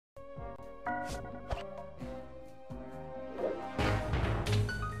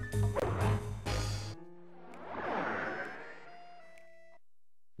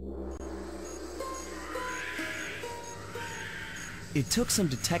It took some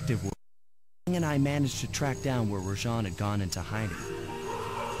detective work, and I managed to track down where Rajan had gone into hiding.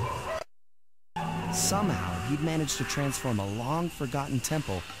 Somehow, he'd managed to transform a long-forgotten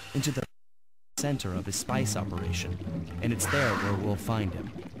temple into the center of his spice operation, and it's there where we'll find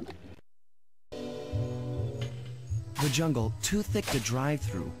him. The jungle, too thick to drive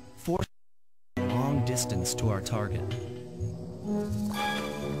through, forced a long distance to our target.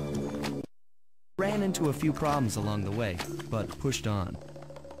 Ran into a few problems along the way, but pushed on.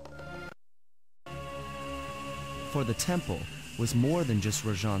 For the temple was more than just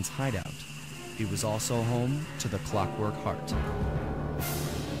Rajan's hideout. It was also home to the Clockwork Heart.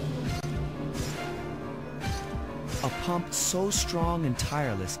 A pump so strong and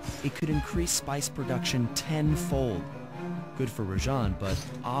tireless, it could increase spice production tenfold. Good for Rajan, but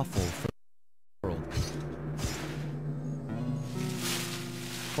awful for the world.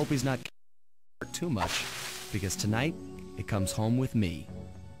 Hope he's not too much, because tonight, it comes home with me.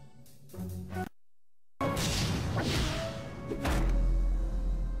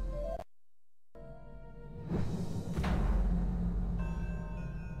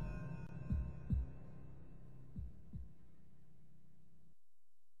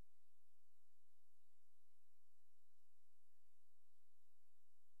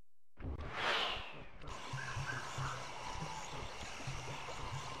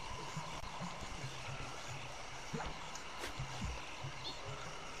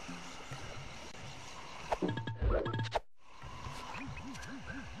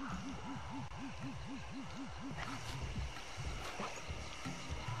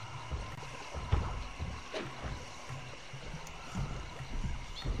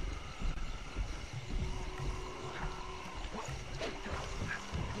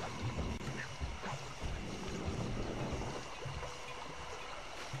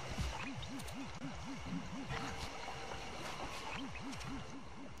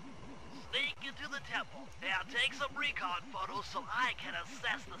 Sneak into the temple and take some recon photos so I can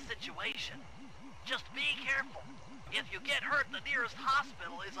assess the situation. Just be careful. If you get hurt, the nearest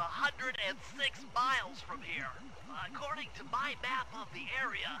hospital is 106 miles from here. According to my map of the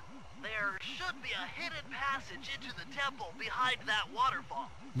area, there should be a hidden passage into the temple behind that waterfall.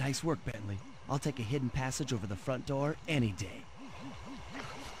 Nice work, Bentley. I'll take a hidden passage over the front door any day.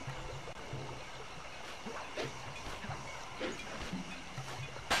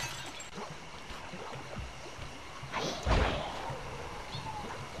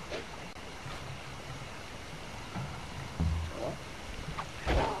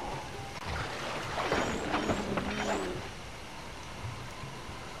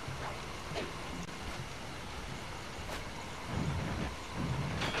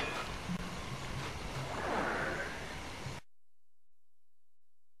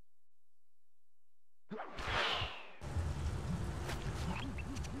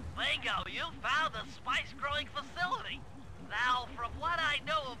 Bingo, you found the spice-growing facility. Now, from what I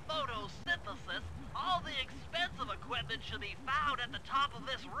know of photosynthesis, all the expensive equipment should be found at the top of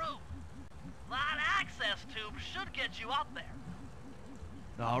this roof. That access tube should get you up there.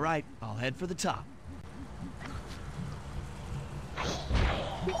 All right, I'll head for the top.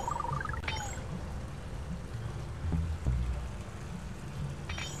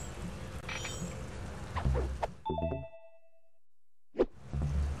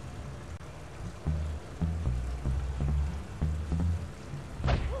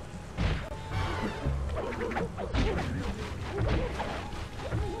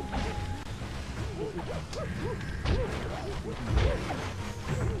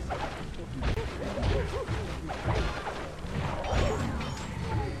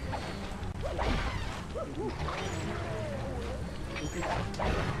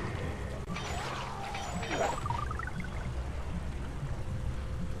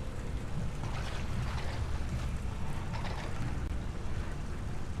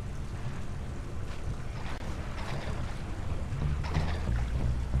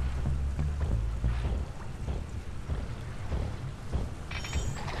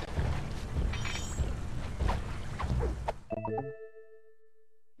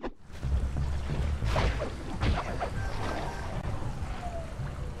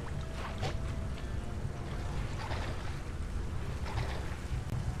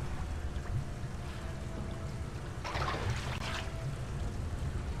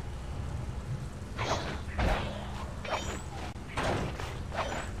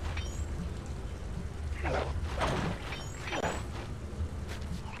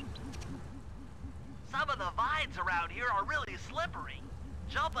 the vines around here are really slippery.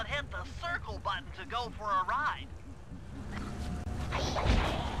 Jump and hit the circle button to go for a ride.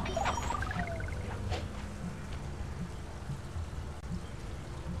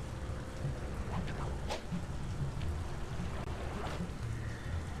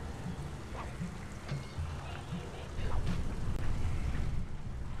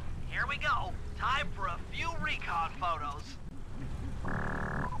 Here we go. Time for a few recon photos.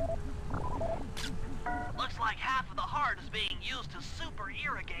 Looks like half of the heart is being used to super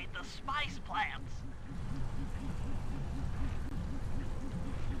irrigate the spice plants.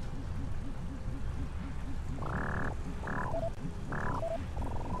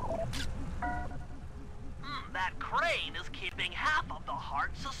 That crane is keeping half of the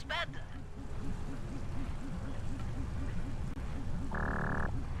heart suspended.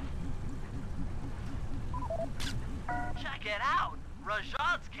 Check it out!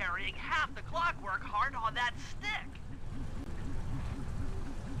 Rajan's carrying half the clockwork heart on that stick.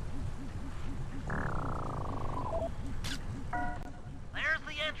 There's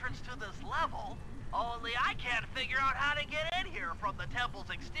the entrance to this level, only I can't figure out how to get in here from the temple's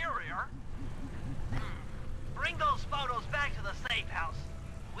exterior. Bring those photos back to the safe house.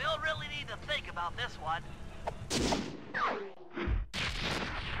 We'll really need to think about this one.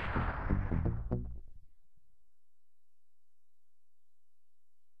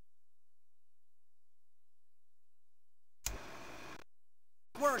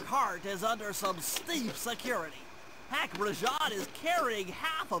 Clockwork heart is under some steep security. Heck, Rajan is carrying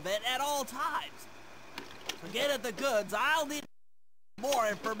half of it at all times. To get at the goods, I'll need more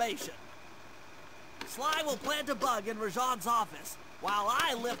information. Sly will plant a bug in Rajan's office, while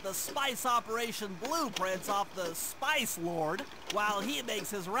I lift the spice operation blueprints off the Spice Lord while he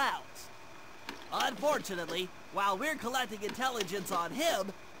makes his rounds. Unfortunately, while we're collecting intelligence on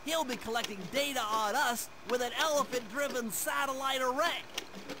him, he'll be collecting data on us with an elephant-driven satellite array.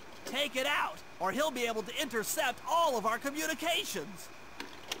 Take it out, or he'll be able to intercept all of our communications.